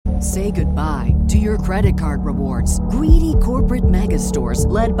Say goodbye to your credit card rewards. Greedy corporate mega stores,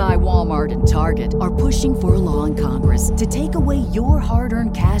 led by Walmart and Target, are pushing for a law in Congress to take away your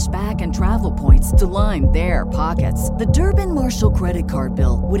hard-earned cash back and travel points to line their pockets. The Durbin-Marshall credit card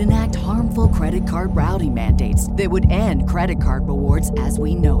bill would enact harmful credit card routing mandates that would end credit card rewards as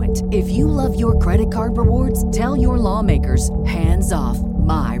we know it. If you love your credit card rewards, tell your lawmakers, hands off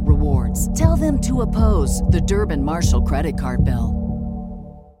my rewards. Tell them to oppose the Durbin-Marshall credit card bill.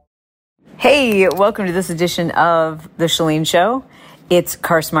 Hey, welcome to this edition of The Chalene Show. It's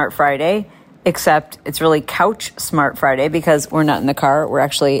Car Smart Friday, except it's really Couch Smart Friday because we're not in the car. We're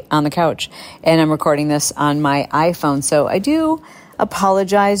actually on the couch. And I'm recording this on my iPhone. So I do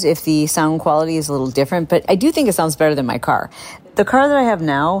apologize if the sound quality is a little different, but I do think it sounds better than my car. The car that I have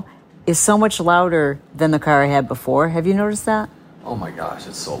now is so much louder than the car I had before. Have you noticed that? Oh my gosh,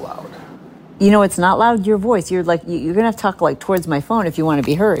 it's so loud. You know, it's not loud, your voice. You're going to have to talk like towards my phone if you want to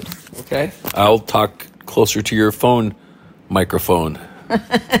be heard. Okay. I'll talk closer to your phone microphone.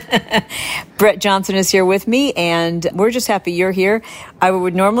 Brett Johnson is here with me, and we're just happy you're here. I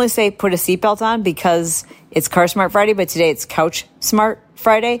would normally say put a seatbelt on because it's Car Smart Friday, but today it's Couch Smart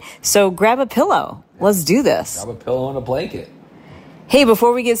Friday. So grab a pillow. Let's do this. Grab a pillow and a blanket. Hey,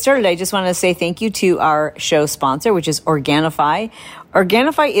 before we get started, I just want to say thank you to our show sponsor, which is Organifi.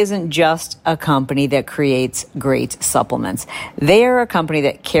 Organifi isn't just a company that creates great supplements. They are a company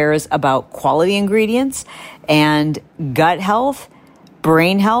that cares about quality ingredients and gut health,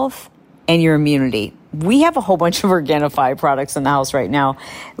 brain health, and your immunity. We have a whole bunch of Organifi products in the house right now.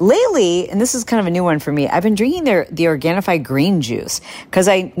 Lately, and this is kind of a new one for me, I've been drinking the Organifi green juice because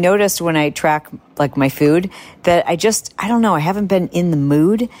I noticed when I track like my food that I don't know, I haven't been in the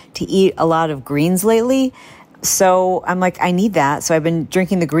mood to eat a lot of greens lately. So I'm like, I need that. So I've been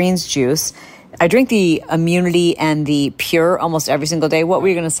drinking the greens juice. I drink the Immunity and the Pure almost every single day. What were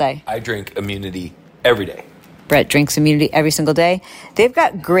you going to say? I drink Immunity every day. Brett drinks Immunity every single day. They've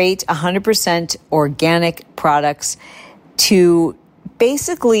got great 100% organic products to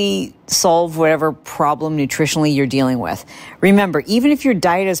basically solve whatever problem nutritionally you're dealing with. Remember, even if your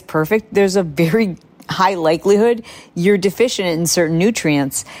diet is perfect, there's a very high likelihood you're deficient in certain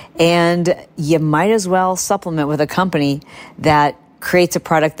nutrients, and you might as well supplement with a company that creates a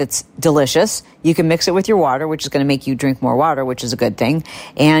product that's delicious. You can mix it with your water, which is going to make you drink more water, which is a good thing.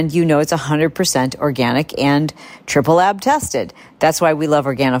 And you know it's 100% organic and triple lab tested. That's why we love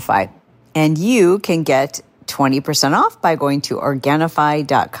Organifi. And you can get 20% off by going to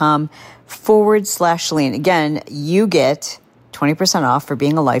Organifi.com/Chalene. Again, you get 20% off for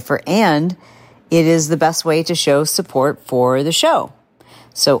being a lifer, and it is the best way to show support for the show.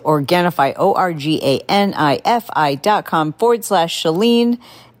 So Organifi, Organifi.com/Chalene.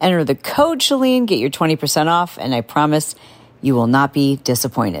 Enter the code Chalene, get your 20% off, and I promise you will not be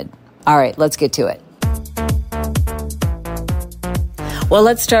disappointed. All right, let's get to it. Well,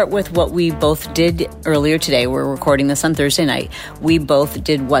 let's start with what we both did earlier today. We're recording this on Thursday night. We both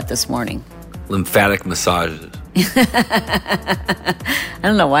did what this morning? Lymphatic massages. I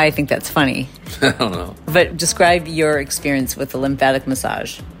don't know why I think that's funny. I don't know. But describe your experience with the lymphatic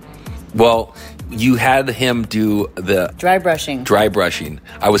massage. Well, you had him do the Dry brushing.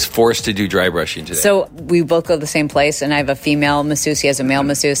 I was forced to do dry brushing today. So we both go to the same place, and I have a female masseuse. He has a male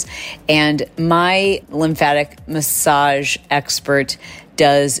masseuse. And my lymphatic massage expert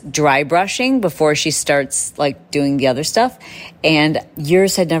does dry brushing before she starts like doing the other stuff. And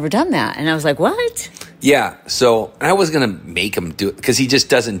yours had never done that. And I was like, what? Yeah. So I was going to make him do it because he just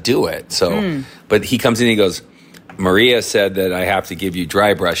doesn't do it. So, but he comes in and he goes, Maria said that I have to give you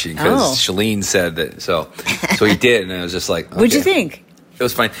dry brushing because Chalene said that. So he did. And I was just like, okay. What'd you think? It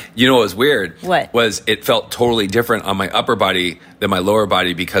was fine. You know what was weird? What? Was it felt totally different on my upper body than my lower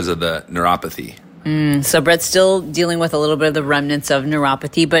body because of the neuropathy. So Brett's still dealing with a little bit of the remnants of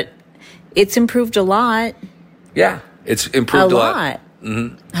neuropathy, but it's improved a lot. Yeah, it's improved a lot.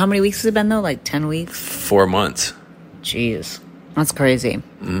 Mm-hmm. How many weeks has it been, though? Like 10 weeks? 4 months. Jeez. That's crazy.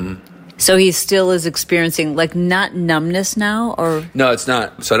 Mm-hmm. So he still is experiencing, like, not numbness now? Or no, it's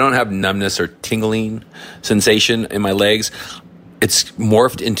not. So I don't have numbness or tingling sensation in my legs. It's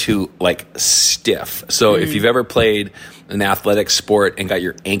morphed into, like, stiff. So if you've ever played an athletic sport and got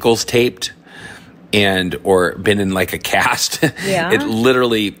your ankles taped or been in, like, a cast, it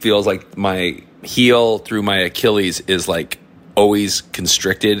literally feels like my heel through my Achilles is, like, always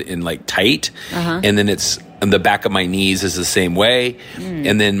constricted and like tight. And then it's and the back of my knees is the same way.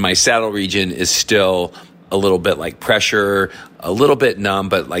 And then my saddle region is still a little bit like pressure, a little bit numb,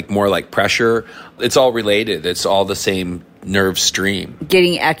 but like more like pressure. It's all related. It's all the same nerve stream.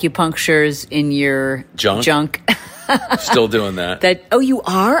 Getting acupunctures in your junk. Still doing that. You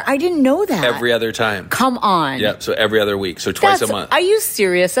are? I didn't know that. Every other time. Come on. Yeah, so every other week. So twice a month. Are you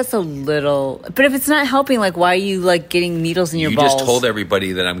serious? That's a little... But if it's not helping, like, why are you, like, getting needles in your balls? You just told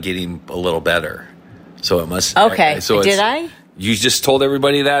everybody that I'm getting a little better. So it must... Okay. Did I? You just told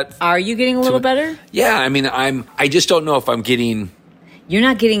everybody that? Are you getting a little better? Yeah, I mean, I just don't know if I'm getting... You're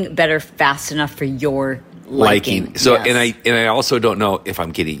not getting better fast enough for your liking. So, yes. and I also don't know if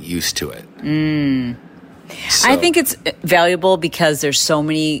I'm getting used to it. So. I think it's valuable because there's so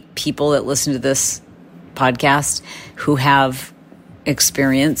many people that listen to this podcast who have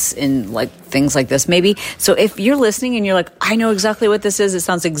experience in like things like this maybe. So if you're listening and you're like, I know exactly what this is, it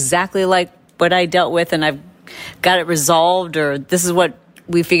sounds exactly like what I dealt with and I've got it resolved, or this is what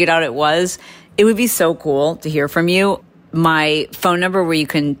we figured out it was, it would be so cool to hear from you. My phone number where you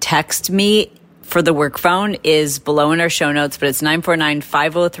can text me for the work phone is below in our show notes, but it's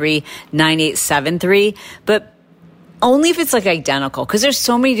 949-503-9873. But only if it's like identical, because there's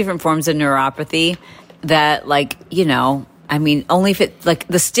so many different forms of neuropathy that, like, you know, I mean, only if it, like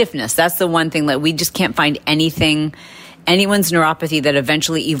the stiffness, that's the one thing that we just can't find anyone's neuropathy that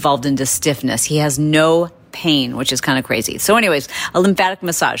eventually evolved into stiffness. He has no pain, which is kind of crazy. So anyways, a lymphatic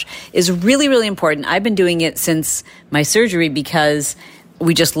massage is really, really important. I've been doing it since my surgery because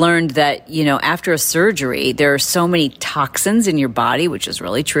we just learned that, you know, after a surgery, there are so many toxins in your body, which is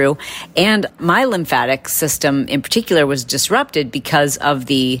really true. And my lymphatic system in particular was disrupted because of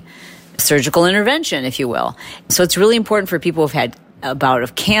the surgical intervention, if you will. So it's really important for people who've had a bout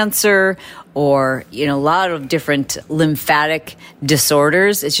of cancer or, you know, a lot of different lymphatic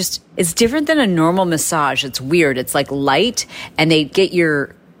disorders. It's different than a normal massage. It's weird. It's like light, and they get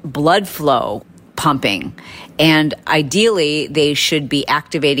your blood flow pumping. And ideally, they should be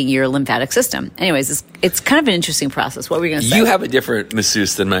activating your lymphatic system. Anyways, it's kind of an interesting process. What were you going to say? You have a different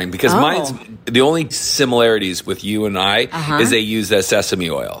masseuse than mine, because mine's the only similarities with you and I is they use that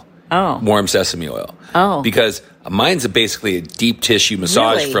sesame oil. Warm sesame oil. Because mine's basically a deep tissue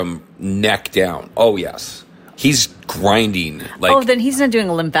massage from neck down. Oh, yes. He's grinding. Then he's not doing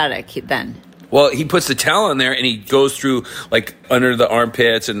a lymphatic then. Well, he puts the towel on there and he goes through like under the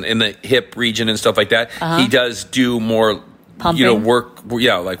armpits and in the hip region and stuff like that. He does do more pumping, you know, work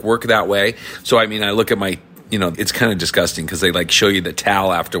that way. So, I mean, I look at my, you know, it's kind of disgusting because they like show you the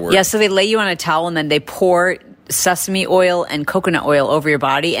towel afterwards. Yeah, so they lay you on a towel and then they pour sesame oil and coconut oil over your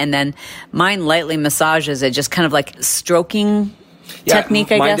body, and then mine lightly massages it, just kind of like stroking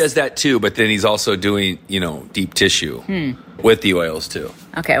technique, I guess. Mine does that too, but then he's also doing, you know, deep tissue with the oils too.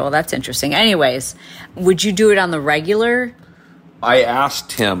 Okay, well, that's interesting. Anyways, would you do it on the regular? I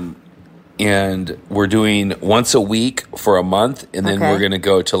asked him, and we're doing once a week for a month, and then we're going to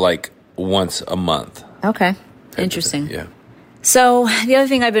go to like once a month. Okay, interesting. Yeah. So the other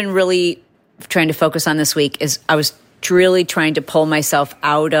thing I've been really trying to focus on this week is I was really trying to pull myself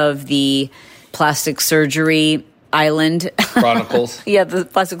out of the plastic surgery island. Chronicles. Yeah, the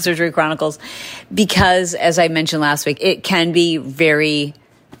plastic surgery chronicles. Because, as I mentioned last week, it can be very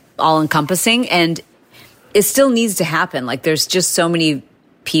all-encompassing, and it still needs to happen. Like, there's just so many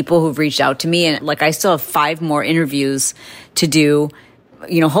people who've reached out to me, and like I still have 5 more interviews to do,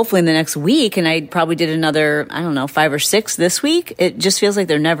 you know, hopefully in the next week. And I probably did another, 5 or 6 this week. It just feels like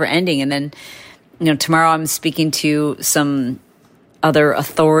they're never ending. And then, you know, tomorrow I'm speaking to some other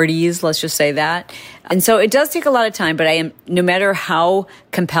authorities, let's just say that. And so it does take a lot of time, but I am, no matter how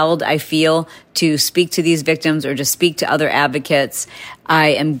compelled I feel to speak to these victims or to speak to other advocates,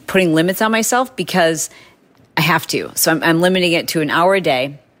 I am putting limits on myself because I have to. So I'm limiting it to an hour a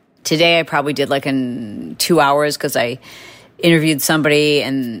day. Today I probably did like in 2 hours because I interviewed somebody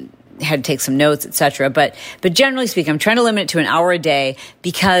and had to take some notes, etc. But generally speaking, I'm trying to limit it to an hour a day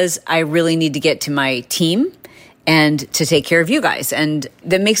because I really need to get to my team and to take care of you guys. And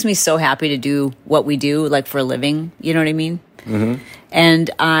that makes me so happy to do what we do, like for a living. You know what I mean? Mm-hmm. And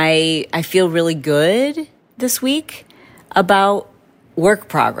I feel really good this week about work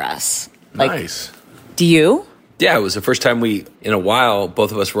progress. Like, nice. Do you? Yeah, it was the first time in a while,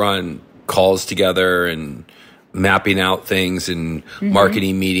 both of us were on calls together and mapping out things and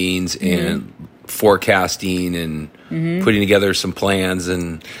marketing meetings and forecasting and putting together some plans.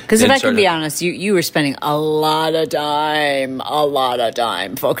 And because if I can be honest, you were spending a lot of time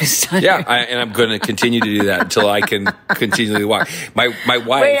focused on and I'm going to continue to do that until I can continually walk. My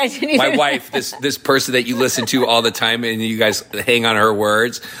wife, this person that you listen to all the time and you guys hang on her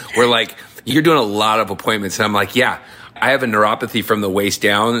words, we're like, you're doing a lot of appointments. And I'm like, yeah, I have a neuropathy from the waist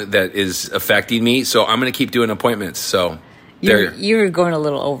down that is affecting me, so I'm going to keep doing appointments. So you're going a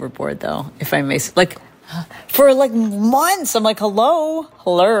little overboard, though, if I may. Like, for like months, I'm like, hello,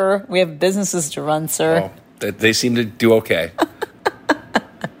 we have businesses to run, sir. They seem to do okay.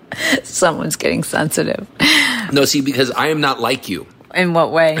 Someone's getting sensitive. No, see, because I am not like you. In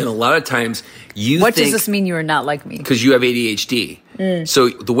what way? And a lot of times you What think... does this mean you are not like me? Because you have ADHD. So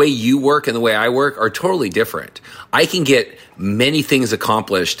the way you work and the way I work are totally different. I can get many things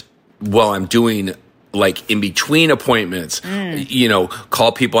accomplished while I'm doing, like, in between appointments,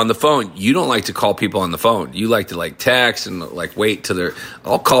 call people on the phone. You don't like to call people on the phone. You like to, like, text and, like, wait till they're...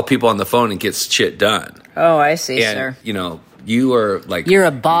 I'll call people on the phone and get shit done. Oh, I see, And, you are like... You're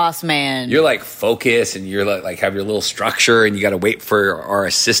a boss man. You're like focused and you're like have your little structure and you got to wait for our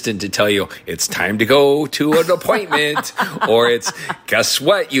assistant to tell you it's time to go to an appointment or it's guess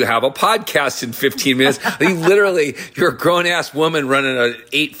what? You have a podcast in 15 minutes. You're a grown ass woman running an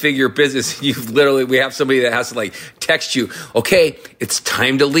 8-figure business. We have somebody that has to like text you. Okay, it's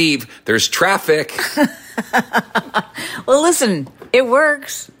time to leave. There's traffic. Well, listen, it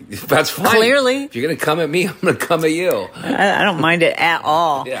works. That's fine. Clearly. If you're going to come at me, I'm going to come at you. I don't mind it at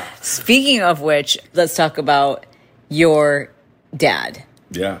all. Yeah. Speaking of which, let's talk about your dad.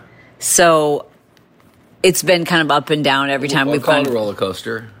 Yeah. So it's been kind of up and down every time we've call gone. it a roller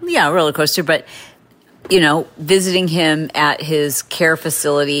coaster. Yeah, a roller coaster. But, visiting him at his care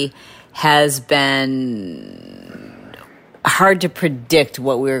facility has been hard to predict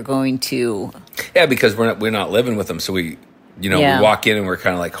what we were going to. Yeah, because we're not living with him, so we walk in and we're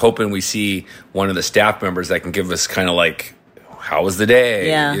kind of like hoping we see one of the staff members that can give us kind of like, how was the day?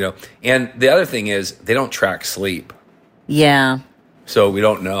 Yeah. And the other thing is they don't track sleep. Yeah. So we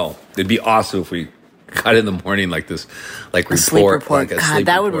don't know. It'd be awesome if we got in the morning like this, like report. Sleep report. Like a God, sleep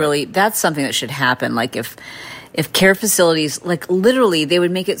that report. would really, that's something that should happen. Like if care facilities, like literally, they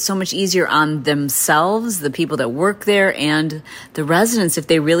would make it so much easier on themselves, the people that work there, and the residents if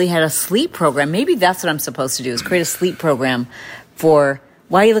they really had a sleep program. Maybe that's what I'm supposed to do, is create a sleep program for...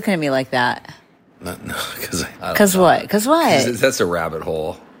 Why are you looking at me like that? No, because Because what? Because why? That's a rabbit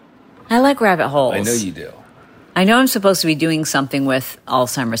hole. I like rabbit holes. I know you do. I know I'm supposed to be doing something with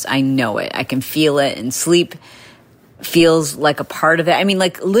Alzheimer's. I know it. I can feel it, and sleep feels like a part of it. I mean,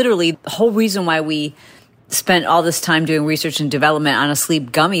 like literally, the whole reason why we spent all this time doing research and development on a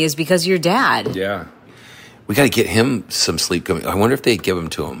sleep gummy is because of your dad. Yeah. We got to get him some sleep gummy. I wonder if they give them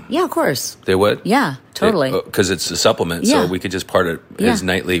to him. Yeah, of course. They would? Yeah, totally. Because it's a supplement, Yeah. so we could just part of his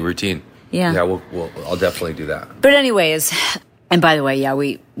nightly routine. Yeah. Yeah, I'll definitely do that. But anyways, and by the way, yeah,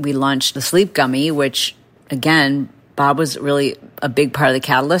 we launched the sleep gummy, which, again, Bob was really a big part of the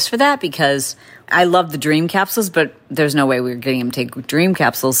catalyst for that because I love the dream capsules, but there's no way we were getting him to take dream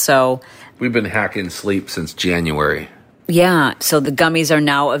capsules, so... We've been hacking sleep since January. Yeah, so the gummies are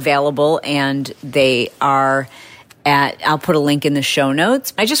now available, and they are I'll put a link in the show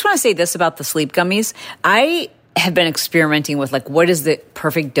notes. I just want to say this about the sleep gummies. I have been experimenting with, like, what is the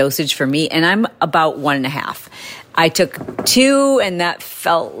perfect dosage for me, and I'm about 1.5. I took 2, and that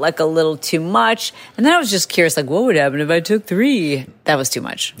felt like a little too much. And then I was just curious, like, what would happen if I took 3? That was too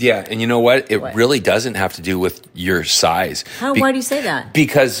much. Yeah, and you know what? It really doesn't have to do with your size. Why do you say that?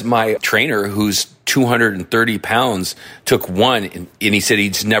 Because my trainer, who's 230 pounds, took 1, and he said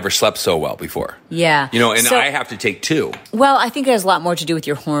he's never slept so well before. Yeah. I have to take 2. Well, I think it has a lot more to do with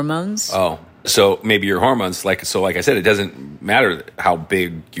your hormones. Oh. So maybe your hormones, like I said, it doesn't matter how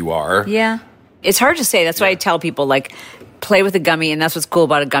big you are. Yeah. It's hard to say. That's why I tell people, like, play with a gummy, and that's what's cool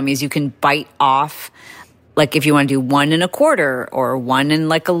about a gummy is you can bite off, like, if you want to do 1 1/4 or 1 and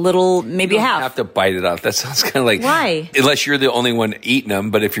like a little, maybe you don't a half. have to bite it off. That sounds kind of like... Why? Unless you're the only one eating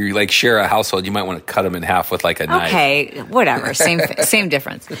them, but if you, like, share a household, you might want to cut them in half with, like, a knife. Okay, whatever. Same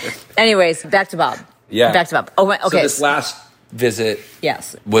difference. Anyways, back to Bob. Yeah. Back to Bob. Oh, okay. So this last visit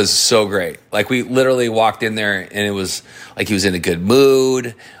was so great. Like, we literally walked in there, and it was like he was in a good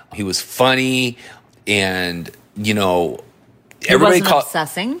mood. He was funny, and, everybody wasn't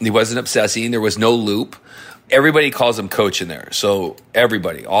obsessing. He wasn't obsessing. There was no loop. Everybody calls him Coach in there. So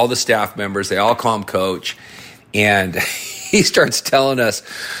everybody, all the staff members, they all call him Coach. And he starts telling us,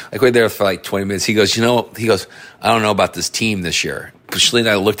 like, we're there for like 20 minutes. He goes, I don't know about this team this year. Shalene and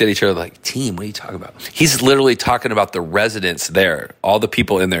I looked at each other like, team, what are you talking about? He's literally talking about the residents there, all the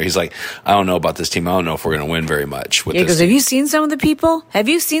people in there. He's like, I don't know about this team. I don't know if we're going to win very much with this because team. Have you seen some of the people? Have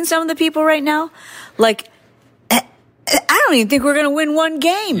you seen some of the people right now? Like, I don't even think we're going to win one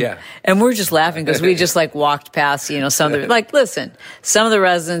game. Yeah. And we're just laughing because we just like walked past, some of the, like, listen, some of the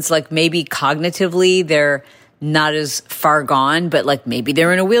residents, like maybe cognitively they're not as far gone, but like maybe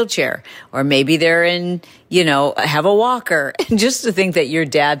they're in a wheelchair or maybe they're in, have a walker. And just to think that your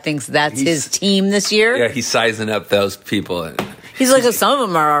dad thinks that's his team this year. Yeah, he's sizing up those people. He's like, some of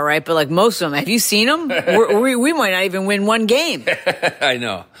them are all right, but like most of them, have you seen them? We might not even win one game. I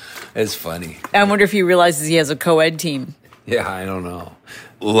know. It's funny. I wonder if he realizes he has a co-ed team. Yeah, I don't know.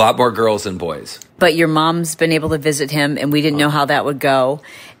 A lot more girls than boys. But your mom's been able to visit him, and we didn't know how that would go.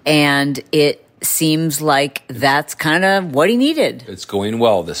 And it seems like that's kind of what he needed. It's going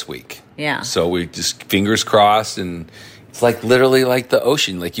well this week. Yeah. So we just fingers crossed, and it's like literally like the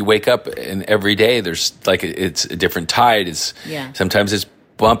ocean. Like you wake up and every day there's like it's a different tide. Sometimes it's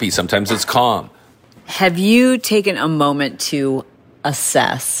bumpy, sometimes it's calm. Have you taken a moment to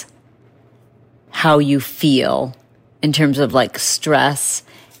assess how you feel in terms of like stress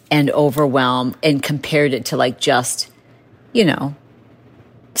and overwhelm and compared it to like just,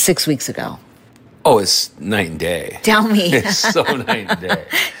 6 weeks ago? Oh, it's night and day. Tell me. It's so night and day.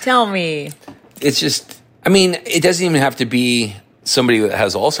 Tell me. It's just, it doesn't even have to be somebody that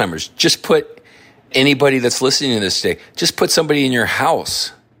has Alzheimer's. Just put anybody that's listening to this today, just put somebody in your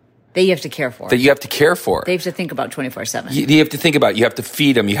house. That you have to care for. That you have to care for. They have to think about 24/7. You have to think about it. You have to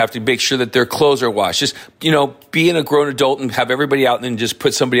feed them. You have to make sure that their clothes are washed. Just, being a grown adult and have everybody out and then just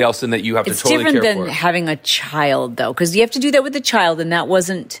put somebody else in that you have to totally care for. It's different than having a child, though, because you have to do that with a child, and that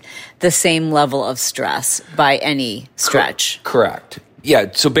wasn't the same level of stress by any stretch. Correct.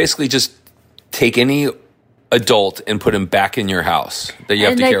 Yeah, so basically just take any adult and put him back in your house that you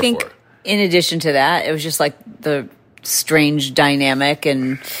have to care for. And I think in addition to that, it was just like the strange dynamic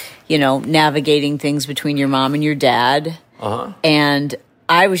and navigating things between your mom and your dad. Uh-huh. And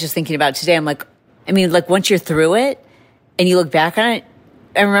I was just thinking about today, I'm like, once you're through it and you look back on it,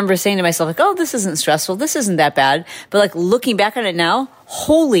 I remember saying to myself, like, oh, this isn't stressful. This isn't that bad. But like looking back on it now,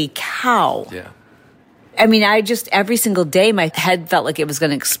 holy cow. Yeah. Every single day, my head felt like it was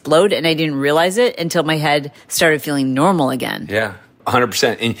going to explode, and I didn't realize it until my head started feeling normal again. Yeah,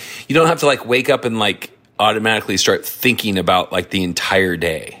 100%. And you don't have to like wake up and like automatically start thinking about like the entire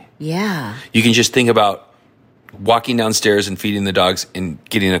day. Yeah. You can just think about walking downstairs and feeding the dogs and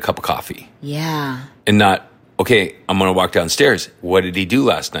getting a cup of coffee. Yeah. And not, okay, I'm going to walk downstairs. What did he do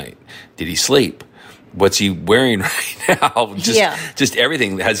last night? Did he sleep? What's he wearing right now? Just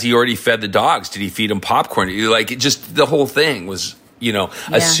everything. Has he already fed the dogs? Did he feed them popcorn? Just the whole thing was,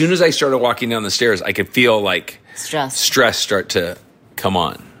 as soon as I started walking down the stairs, I could feel like stress start to come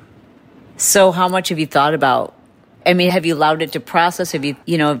on. So how much have you thought about, have you allowed it to process? Have you,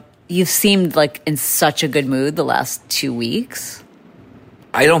 you've seemed like in such a good mood the last 2 weeks.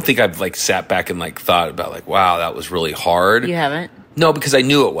 I don't think I've like sat back and like thought about like, wow, that was really hard. You haven't? No, because I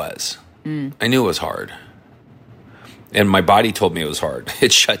knew it was. I knew it was hard. And my body told me it was hard.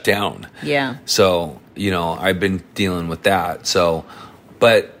 It shut down. Yeah. So, I've been dealing with that. So,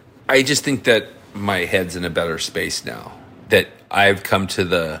 but I just think that my head's in a better space now. That I've come to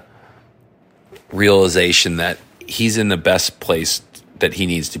the realization that he's in the best place that he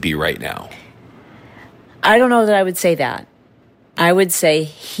needs to be right now. I don't know that I would say that. I would say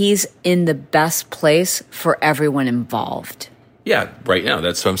he's in the best place for everyone involved. Yeah, right now.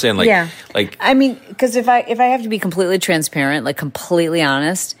 That's what I'm saying. Because if I have to be completely transparent, like completely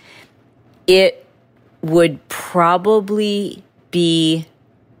honest, it would probably be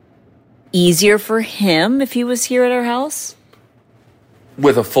easier for him if he was here at our house.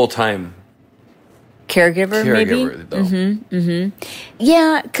 With a full-time caregiver maybe? Though. Mm-hmm, mm-hmm.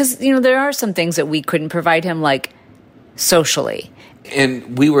 Yeah, because, there are some things that we couldn't provide him, like socially.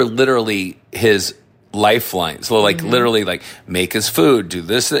 And we were literally his lifeline. So literally like make his food, do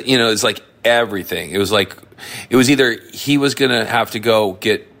this, it's like everything. It was either he was going to have to go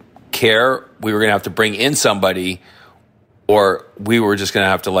get care, we were going to have to bring in somebody, or we were just going to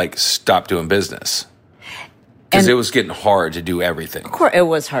have to like stop doing business. Because it was getting hard to do everything. Of course, it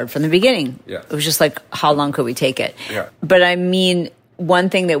was hard from the beginning. Yeah. It was just like, how long could we take it? Yeah. But one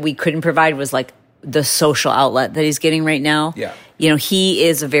thing that we couldn't provide was like the social outlet that he's getting right now. Yeah. He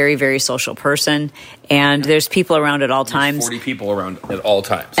is a very, very social person, and there's people around at all times. 40 people around at all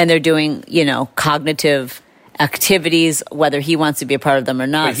times. And they're doing, cognitive activities, whether he wants to be a part of them or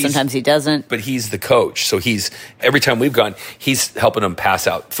not. Sometimes he doesn't. But he's the coach. So every time we've gone, he's helping them pass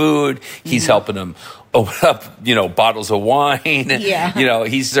out food. He's helping them open up, bottles of wine. Yeah.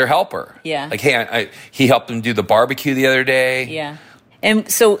 He's their helper. Yeah. Like, hey, he helped them do the barbecue the other day. Yeah. And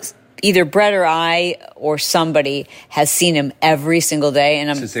so either Brett or I or somebody has seen him every single day,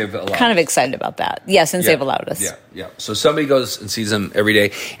 and I'm kind of excited about that. Yeah, since they've allowed us. Yeah. So somebody goes and sees him every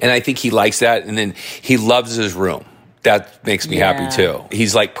day, and I think he likes that, and then he loves his room. That makes me happy, too.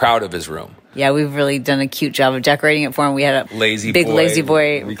 He's, proud of his room. Yeah, we've really done a cute job of decorating it for him. We had a lazy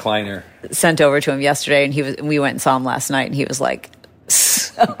boy recliner sent over to him yesterday, and we went and saw him last night, and he was like,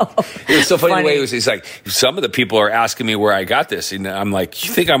 It was so funny the way it was. He's like, some of the people are asking me where I got this. And I'm like,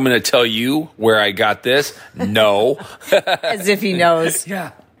 you think I'm going to tell you where I got this? No. As if he knows.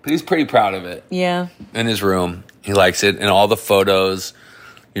 Yeah. But he's pretty proud of it. Yeah. In his room. He likes it. And all the photos,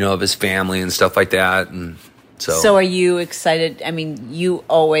 of his family and stuff like that. And so are you excited? I mean, you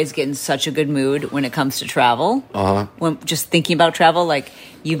always get in such a good mood when it comes to travel. When just thinking about travel, like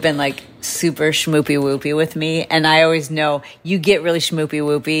you've been like super schmoopy whoopy with me, and I always know you get really schmoopy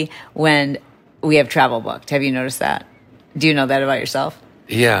whoopy when we have travel booked. Have you noticed that? Do you know that about yourself?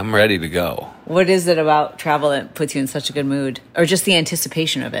 Yeah, I'm ready to go. What is it about travel that puts you in such a good mood, or just the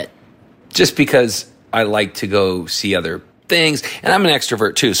anticipation of it? Just because I like to go see other things, and I'm an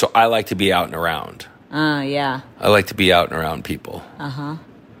extrovert too, so I like to be out and around. Yeah. I like to be out and around people.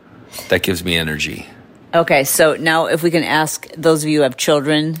 That gives me energy. Okay, so now if we can ask those of you who have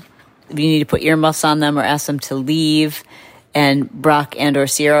children, if you need to put earmuffs on them or ask them to leave, and Brock and or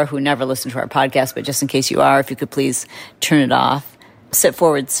Sierra, who never listen to our podcast, but just in case you are, if you could please turn it off. Sit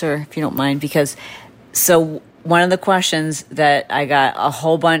forward, sir, if you don't mind, because one of the questions that I got a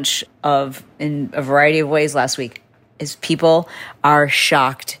whole bunch of in a variety of ways last week is people are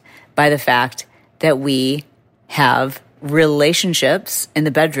shocked by the fact that we have relationships in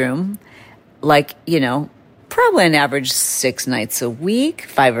the bedroom, like, probably an average 6 nights a week,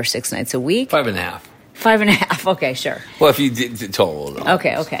 5 or 6 nights a week. 5.5. 5.5. Okay, sure. Well, if you did total.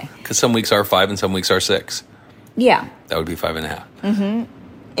 Okay. Because some weeks are 5 and some weeks are 6. Yeah. That would be 5.5. Mm-hmm.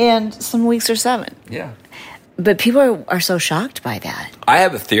 And some weeks are 7. Yeah. But people are so shocked by that. I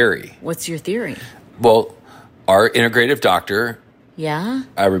have a theory. What's your theory? Well, our integrative doctor, yeah,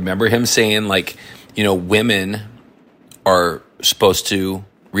 I remember him saying, like, women are supposed to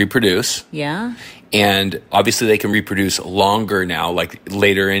reproduce. Yeah. And obviously they can reproduce longer now, like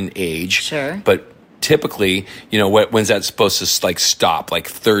later in age. Sure. But typically, when's that supposed to like stop? Like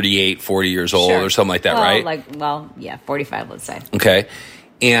 38, 40 years old or something like that, right? Yeah, 45, let's say. Okay.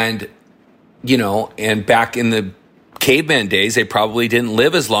 And, and back in the caveman days, they probably didn't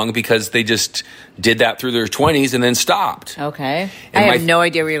live as long because they just did that through their 20s and then stopped. Okay. And I have no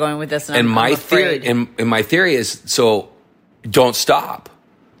idea where you're going with this. And my theory, and my theory is, so don't stop.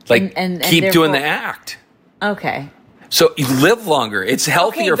 Like, and keep doing the act. Okay. So you live longer. It's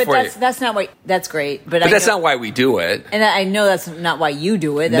healthier for you. That's not why. That's great, but that's not why we do it. And I know that's not why you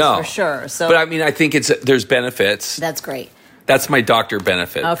do it. That's for sure. So, but I mean, I think there's benefits. That's great. That's my doctor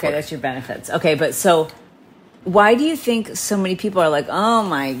benefit. Okay, that's your benefits. Okay, but so why do you think so many people are like, oh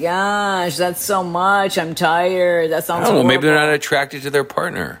my gosh, that's so much. I'm tired. That sounds horrible. Maybe they're not attracted to their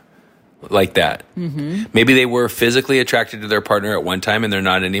partner like that. Mm-hmm. Maybe they were physically attracted to their partner at one time and they're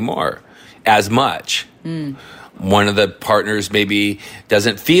not anymore as much. One of the partners maybe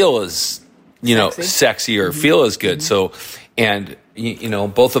doesn't feel as, sexy or feel as good. So, and,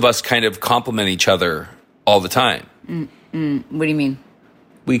 both of us kind of complement each other all the time. What do you mean?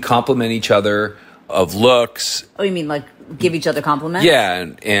 We complement each other of looks. Oh, you mean like give each other compliments?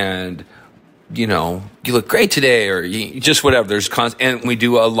 Yeah, and you look great today, or just whatever. There's and we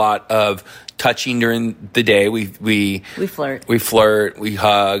do a lot of touching during the day. We flirt. We flirt. We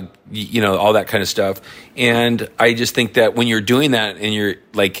hug. All that kind of stuff. And I just think that when you're doing that and you're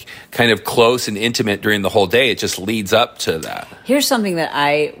like kind of close and intimate during the whole day, it just leads up to that. Here's something that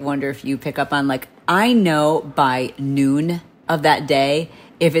I wonder if you pick up on. Like, I know by noon of that day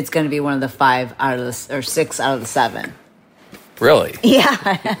if it's going to be one of the 5 out of the or 6 out of the 7. Really?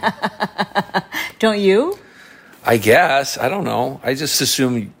 Yeah. Don't you? I guess. I don't know. I just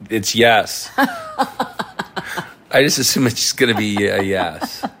assume it's yes. I just assume it's going to be a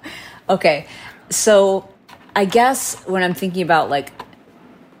yes. Okay. So I guess when I'm thinking about, like,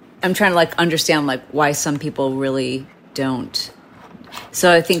 I'm trying to, like, understand, like, why some people really don't.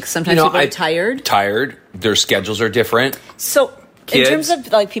 So I think sometimes people are tired. Tired. Their schedules are different. So in terms of,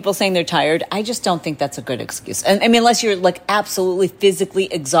 like, people saying they're tired, I just don't think that's a good excuse. And I mean, unless you're, like, absolutely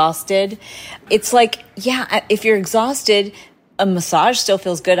physically exhausted. It's like, yeah, if you're exhausted, a massage still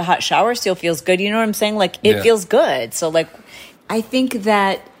feels good. A hot shower still feels good. You know what I'm saying? Like, it feels good. So, like, I think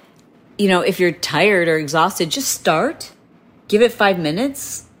that, if you're tired or exhausted, just start. Give it 5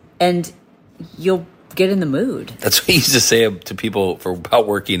 minutes, and you'll get in the mood. That's what I used to say to people about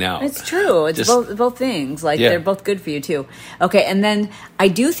working out. It's true. It's both things. Like, they're both good for you, too. Okay, and then I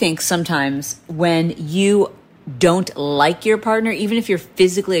do think sometimes when you don't like your partner, even if you're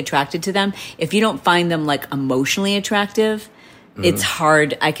physically attracted to them, if you don't find them, like, emotionally attractive, it's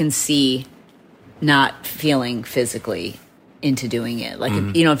hard. I can see not feeling physically into doing it. Like,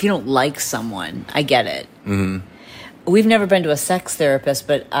 if you don't like someone, I get it. We've never been to a sex therapist,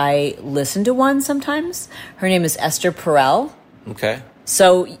 but I listen to one sometimes. Her name is Esther Perel. Okay.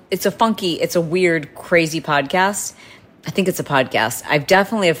 So it's a weird, crazy podcast. I think it's a podcast. I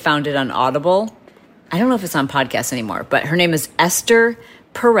definitely have found it on Audible. I don't know if it's on podcast anymore, but her name is Esther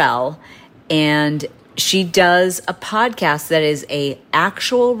Perel, and she does a podcast that is a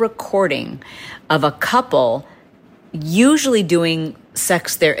actual recording of a couple usually doing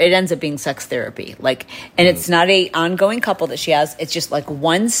sex therapy. It ends up being sex therapy. And it's not a ongoing couple that she has. It's just like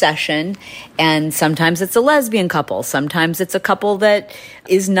one session. And sometimes it's a lesbian couple. Sometimes it's a couple that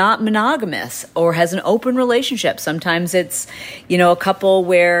is not monogamous or has an open relationship. Sometimes it's, a couple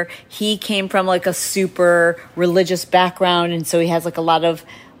where he came from like a super religious background. And so he has like a lot of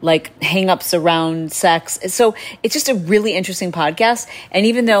hang-ups around sex. So it's just a really interesting podcast. And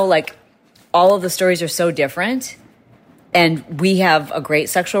even though all of the stories are so different, and we have a great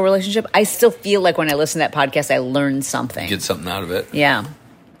sexual relationship, I still feel like when I listen to that podcast, I learn something. Get something out of it. Yeah.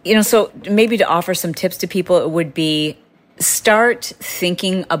 So maybe to offer some tips to people, it would be start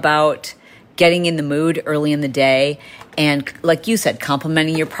thinking about getting in the mood early in the day. And like you said,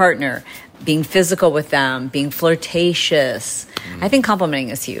 complimenting your partner, being physical with them, being flirtatious. I think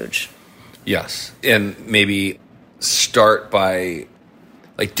complimenting is huge. Yes. And maybe start by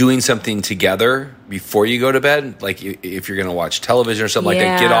doing something together before you go to bed. If you're going to watch television or something like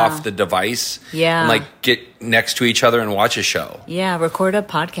that, get off the device. Yeah. And get next to each other and watch a show. Yeah. Record a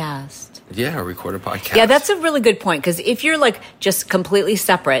podcast. Yeah. Record a podcast. Yeah. That's a really good point. Because if you're just completely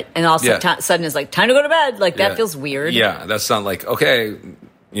separate and all of a sudden it's time to go to bed, that feels weird. Yeah. That's not okay,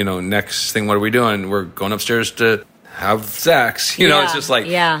 next thing, what are we doing? We're going upstairs to have sex. It's just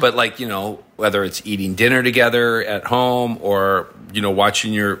but whether it's eating dinner together at home or,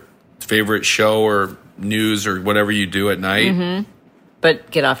 watching your favorite show or news or whatever you do at night. Mm-hmm.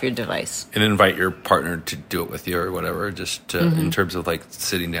 But get off your device. And invite your partner to do it with you or whatever, just in terms of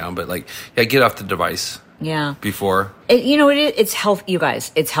sitting down. But get off the device. Yeah. Before. It's healthy, you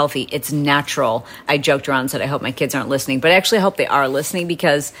guys. It's healthy. It's natural. I joked around and said, I hope my kids aren't listening. But actually, I hope they are listening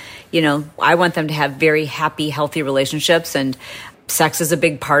because, I want them to have very happy, healthy relationships. And sex is a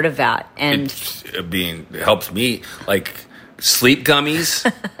big part of that. And it helps me. Sleep gummies,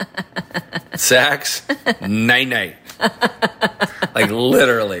 sex, night-night.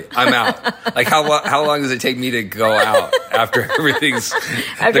 Literally, I'm out. How long does it take me to go out after everything's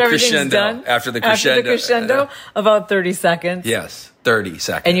crescendo? Done? After the crescendo? About 30 seconds. Yes, 30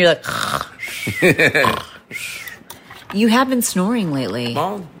 seconds. And you're like... You have been snoring lately.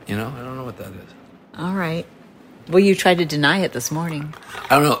 Well, I don't know what that is. All right. Well, you tried to deny it this morning.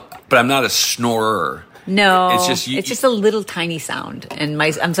 I don't know, but I'm not a snorer. No, it's just a little tiny sound, and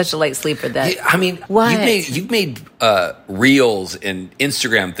I'm such a light sleeper that. What? You've made reels and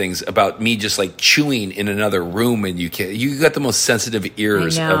Instagram things about me just chewing in another room, and you got the most sensitive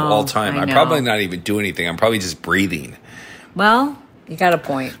ears of all time. I'm probably not even doing anything. I'm probably just breathing. Well, you got a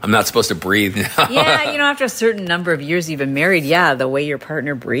point. I'm not supposed to breathe now. Yeah, after a certain number of years you've been married, the way your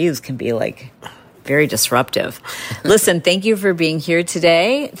partner breathes can be very disruptive. Listen, thank you for being here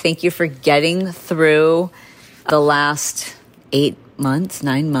today. Thank you for getting through the last 9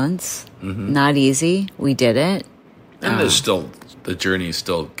 months. Mm-hmm. Not easy. We did it. And the journey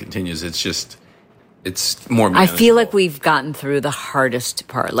still continues. It's more manageable. I feel like we've gotten through the hardest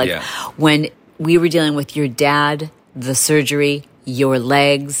part. When we were dealing with your dad, the surgery, your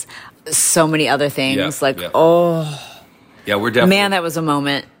legs, so many other things. Yeah, we're definitely... Man, that was a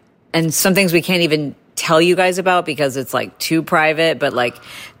moment. And some things we can't even tell you guys about because it's too private, but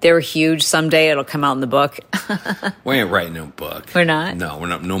they're huge. Someday it'll come out in the book. We ain't writing no book. We're not? No, we're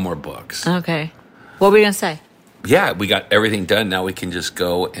not. No more books. Okay. What were we going to say? Yeah, we got everything done. Now we can just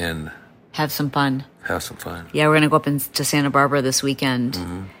go and... Have some fun. Yeah, we're going to go up to Santa Barbara this weekend.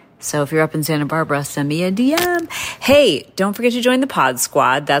 Mm-hmm. So if you're up in Santa Barbara, send me a DM. Hey, don't forget to join the Pod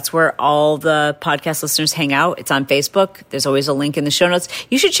Squad. That's where all the podcast listeners hang out. It's on Facebook. There's always a link in the show notes.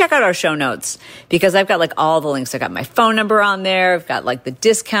 You should check out our show notes because I've got all the links. I got my phone number on there. I've got the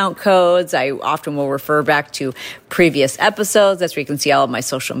discount codes. I often will refer back to previous episodes. That's where you can see all of my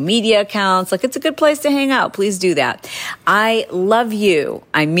social media accounts. It's a good place to hang out. Please do that. I love you.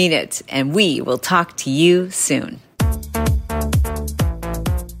 I mean it. And we will talk to you soon.